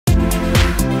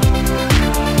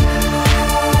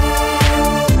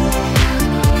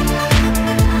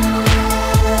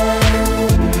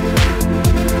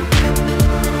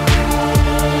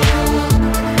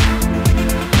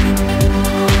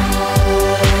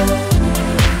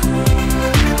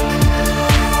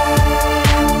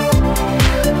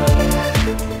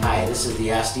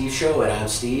Show, and I'm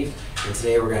Steve, and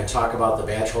today we're going to talk about the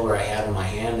badge holder I have in my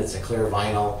hand. It's a clear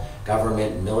vinyl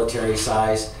government and military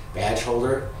size badge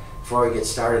holder. Before we get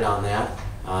started on that,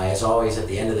 as always at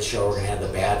the end of the show we're going to have the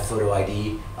badge photo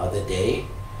ID of the day.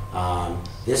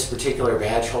 This particular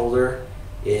badge holder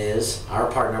is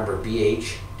our part number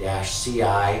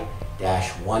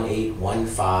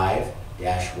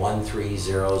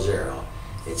BH-CI-1815-1300.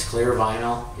 It's clear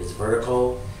vinyl, it's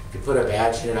vertical. If you put a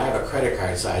badge in, I have a credit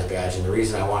card size badge, and the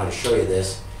reason I wanted to show you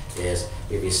this is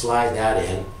if you slide that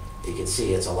in, you can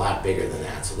see it's a lot bigger than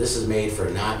that. So this is made for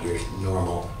not your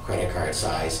normal credit card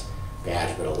size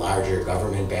badge, but a larger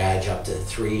government badge up to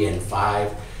 3 and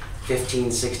 5,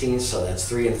 15/16. So that's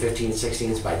 3 and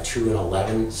 15/16 by 2 and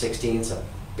 11/16, a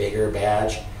bigger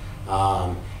badge.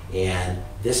 And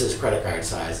this is credit card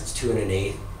size. It's 2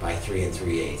 1/8 by 3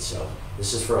 3/8. So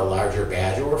this is for a larger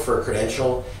badge or for a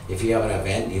credential. If you have an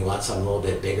event and you want something a little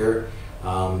bit bigger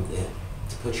to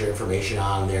put your information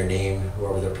on, their name,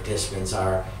 whoever the participants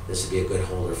are, this would be a good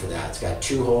holder for that. It's got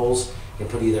 2 holes. You can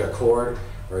put either a cord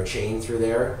or a chain through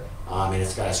there. And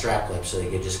it's got a strap clip so you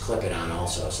can just clip it on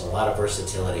also. So a lot of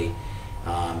versatility.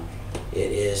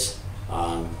 It is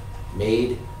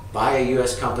made by a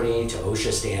U.S. company to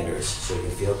OSHA standards, so you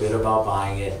can feel good about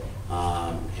buying it.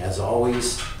 As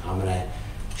always, I'm going to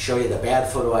show you the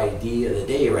badge photo ID of the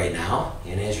day right now,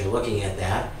 and as you're looking at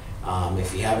that,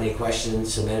 if you have any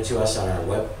questions, submit it to us on our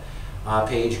web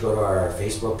page. Go to our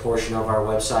Facebook portion of our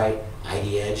website,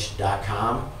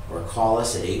 idedge.com, or call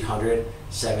us at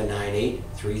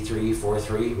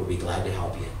 800-798-3343. We'll be glad to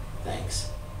help you. Thanks.